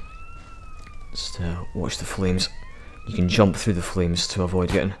bad. Just watch the flames. You can jump through the flames to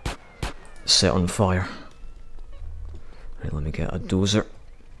avoid getting set on fire. Right, let me get a dozer.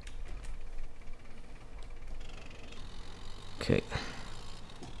 Okay.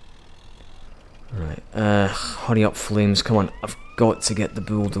 Right, hurry up flames, come on, I've got to get the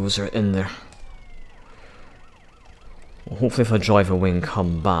bulldozer in there. Well, hopefully if I drive away and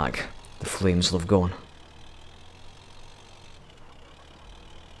come back, the flames will have gone.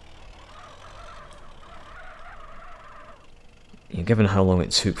 Yeah, given how long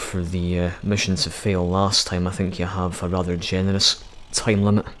it took for the mission to fail last time, I think you have a rather generous time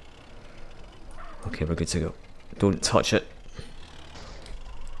limit. Okay, we're good to go. Don't touch it.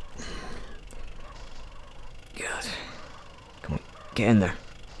 God. Come on, get in there.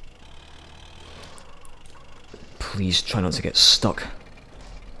 Please try not to get stuck.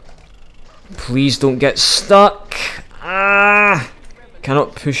 Please don't get stuck! Ah!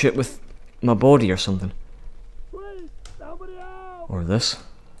 Cannot push it with my body or something. Or this.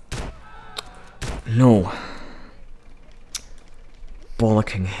 No.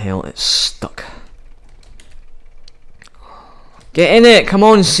 Bollocking hell, it's stuck. Get in it! Come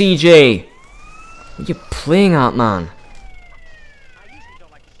on, CJ! What are you playing at, man?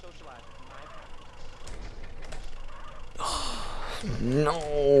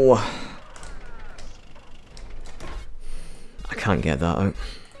 No! I can't get that out.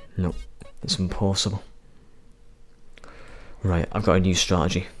 Nope, it's impossible. Right, I've got a new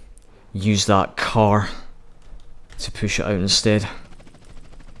strategy. Use that car to push it out instead.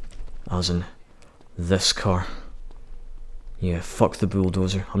 As in, this car. Yeah, fuck the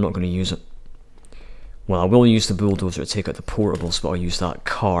bulldozer, I'm not going to use it. Well, I will use the bulldozer to take out the portables, but I'll use that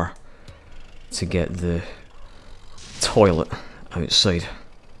car to get the toilet outside.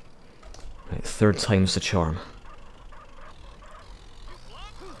 Right, third time's the charm.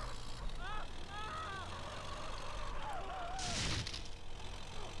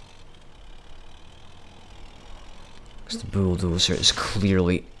 Because the bulldozer is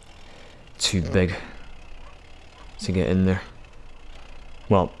clearly too big to get in there.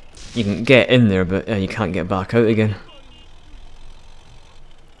 Well, you can get in there, but you can't get back out again.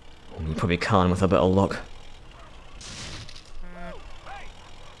 You probably can with a bit of luck.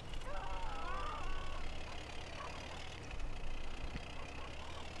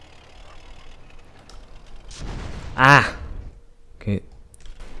 Ah! Okay.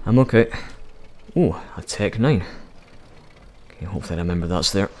 I'm okay. Oh, a Tech 9. Okay, hopefully I remember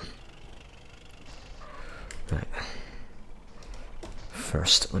that's there. Right.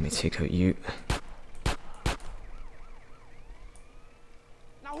 First, let me take out you.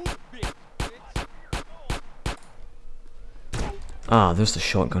 Ah, there's the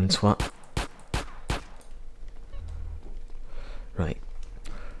shotgun twat. Right.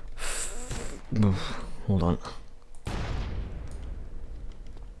 Hold on.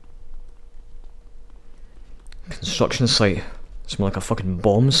 Construction site. It's more like a fucking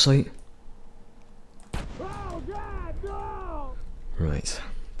bomb site. Right.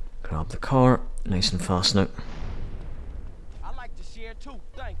 Grab the car. Nice and fast now. I like to share too,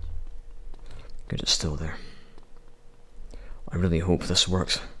 thank you. Good, it's still there. I really hope this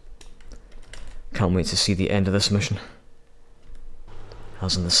works. Can't wait to see the end of this mission.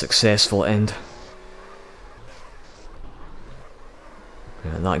 As in the successful end.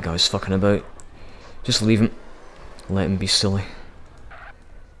 Yeah, that guy's fucking about. Just leave him. Let him be silly.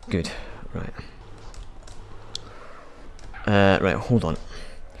 Good. Right. Right, hold on.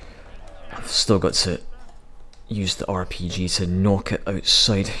 I've still got to use the RPG to knock it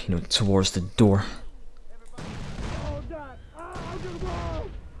outside, you know, towards the door.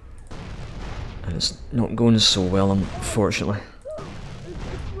 And it's not going so well, unfortunately.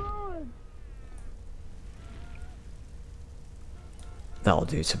 That'll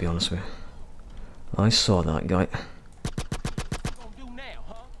do, to be honest with you. I saw that guy.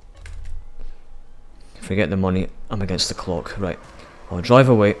 Forget the money, I'm against the clock. Right, I'll drive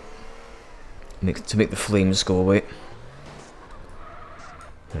away to make the flames go away.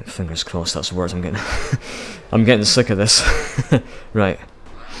 Right, fingers crossed that's the words I'm getting. I'm getting sick of this. Right,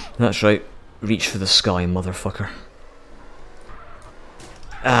 that's right. Reach for the sky, motherfucker.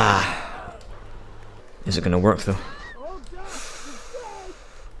 Ah. Is it gonna work though?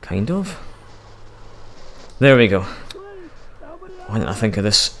 Kind of. There we go. Why didn't I think of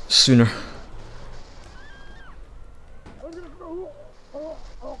this sooner?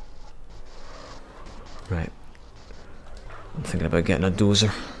 Right. I'm thinking about getting a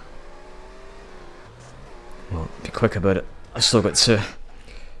dozer. Well, be quick about it. I still got to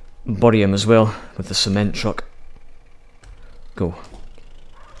bury him as well with the cement truck. Go.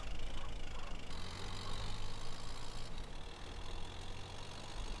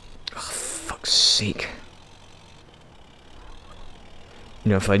 Oh, fuck's sake. You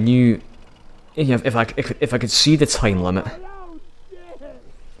know, if I knew, if I could see the time limit,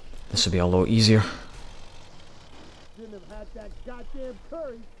 this would be a lot easier.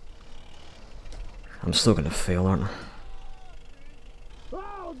 I'm still gonna fail, aren't I?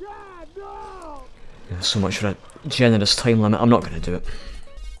 Yeah, so much for a generous time limit. I'm not gonna do it.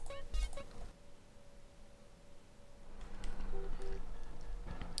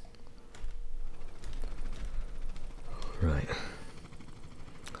 Right.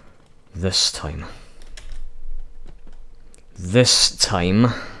 This time,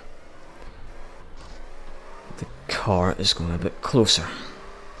 the car is going a bit closer.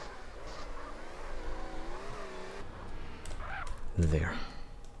 There.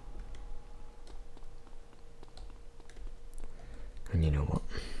 And you know what?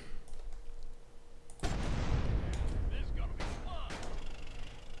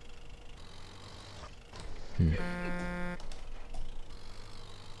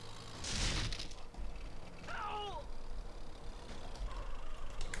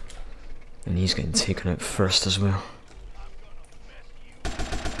 And he's getting taken out first as well.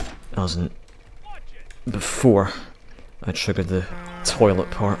 As in before I triggered the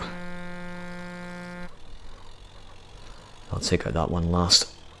toilet part. I'll take out that one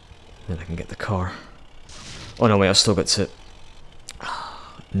last, then I can get the car. Oh no, wait, I've still got to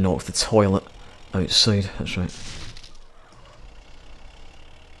knock the toilet outside, that's right.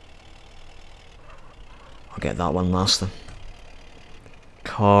 I'll get that one last then.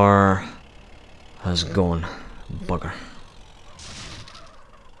 Car has gone. Bugger.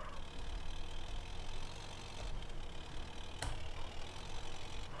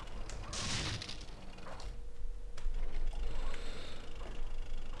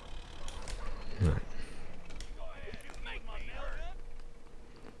 Right.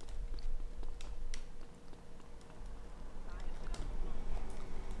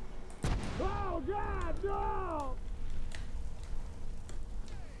 Oh God, no!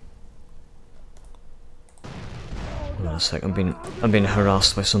 Hold on a sec, I'm being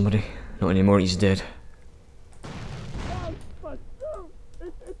harassed by somebody. Not anymore, he's dead. Oh, my suit!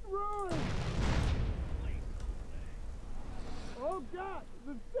 It's ruined! Oh God,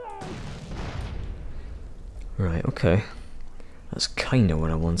 the dead! Right, okay. That's kinda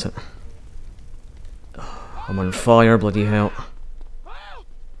what I wanted. I'm on fire, bloody hell.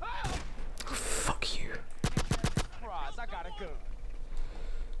 Fuck you. I got a gun.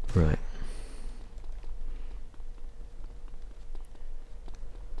 Right.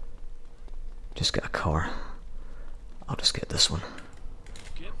 Just get a car. I'll just get this one.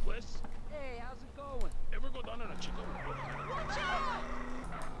 Hey, how's it going? ever go down on a chico?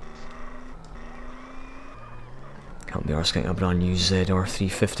 Can't be arsed getting a brand new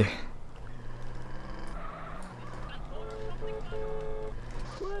ZR350.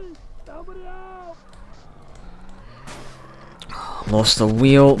 Please, somebody out! Lost a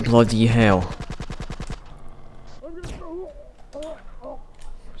wheel, bloody hell.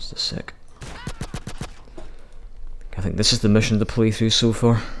 Just a sec. I think this is the mission to play through so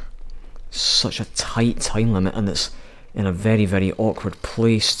far. Such a tight time limit, and it's in a very, very awkward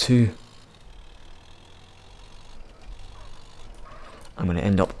place too. I'm gonna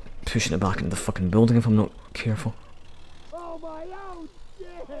end up pushing it back into the fucking building if I'm not careful. Oh my own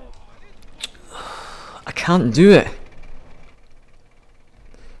shit! I can't do it.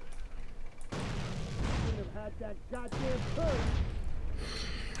 Had that goddamn curse.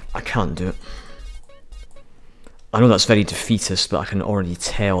 I can't do it. I know that's very defeatist, but I can already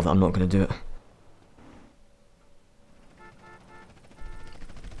tell that I'm not going to do it.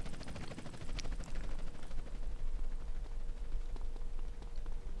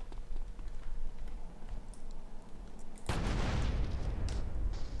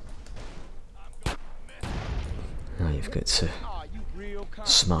 Now you've got to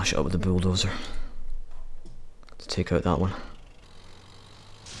smash it up with the bulldozer to take out that one.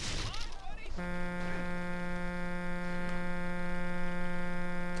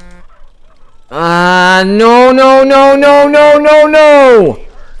 No, no, no, no, no, no, no!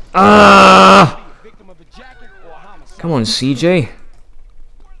 Come on, CJ.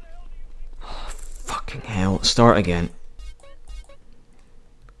 Oh, fucking hell, start again.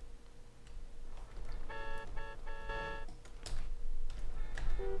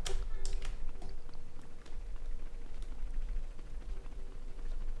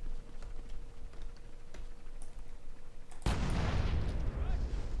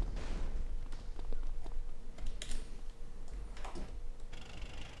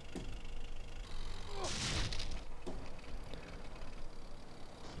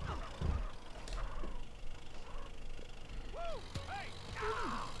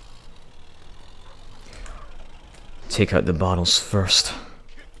 Take out the barrels first.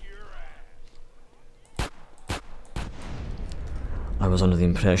 I was under the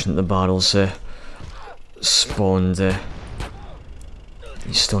impression that the barrels spawned.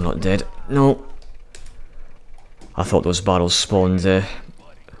 He's still not dead. No. I thought those barrels spawned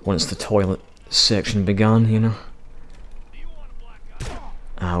once the toilet section began, you know.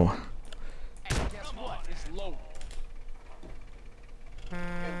 Ow.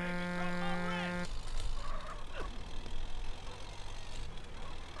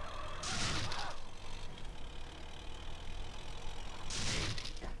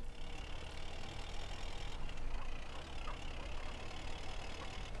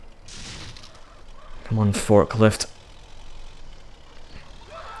 Come on, forklift.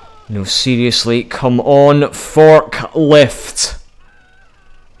 No, seriously, come on, forklift.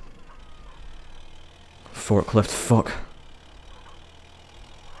 Forklift, fuck.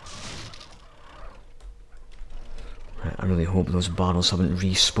 Right, I really hope those barrels haven't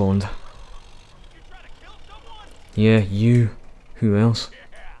respawned. Yeah, you. Who else?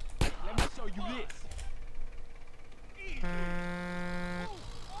 Let me show you this.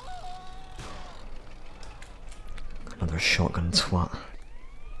 Another shotgun twat.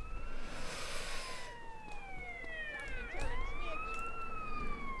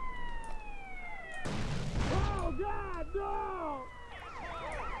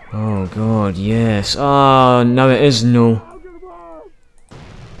 Oh god, yes. Ah, now it is no.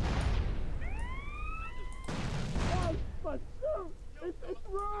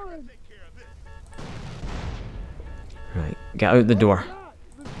 Right, get out the door.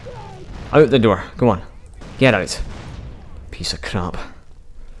 Out the door, come on. Get out. Piece of crap.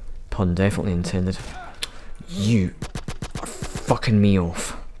 Pun definitely intended. You are fucking me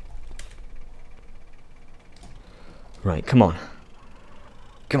off. Right, come on.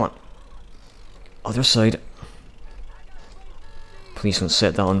 Come on. Other side. Please don't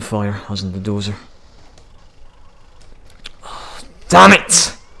set that on fire, as in the dozer. Oh, damn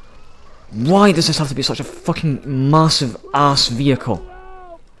it! Why does this have to be such a fucking massive ass vehicle?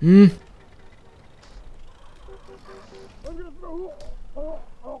 Hmm?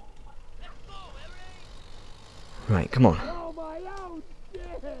 Right, come on.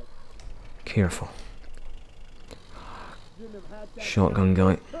 Careful. Shotgun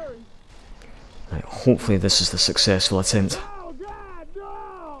guy. Right, hopefully this is the successful attempt.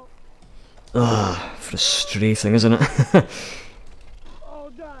 Ah, frustrating, isn't it?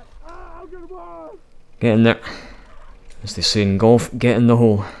 Get in there. As they say in golf, get in the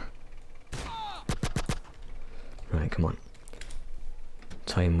hole. Right, come on.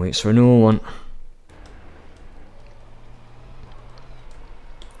 Time waits for no one.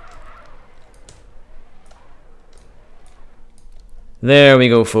 There we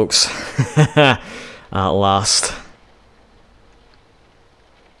go, folks. At last.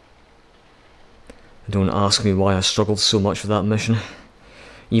 Don't ask me why I struggled so much with that mission.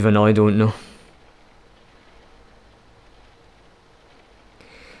 Even I don't know.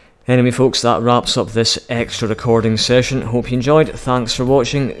 Anyway, folks, that wraps up this extra recording session. Hope you enjoyed. Thanks for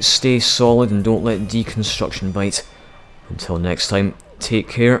watching. Stay solid and don't let deconstruction bite. Until next time, take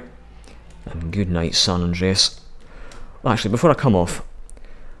care. And good night, San Andreas. Actually, before I come off,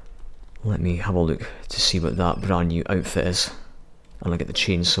 let me have a look to see what that brand new outfit is. And I'll get the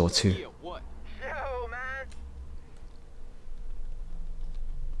chainsaw too.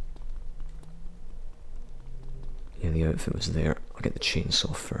 Yeah, the outfit was there. I'll get the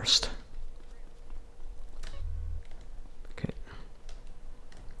chainsaw first. Okay.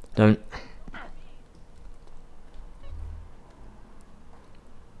 Down.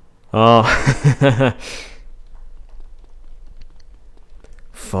 Oh.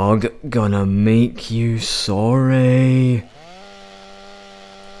 Fog gonna make you sorry.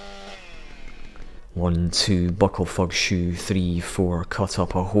 1, 2, buckle fog shoe. 3, 4, cut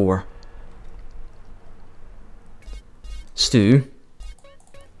up a whore. Stu?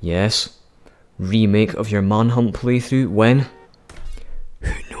 Yes? Remake of your Manhunt playthrough when?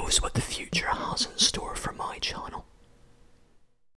 Who knows what the future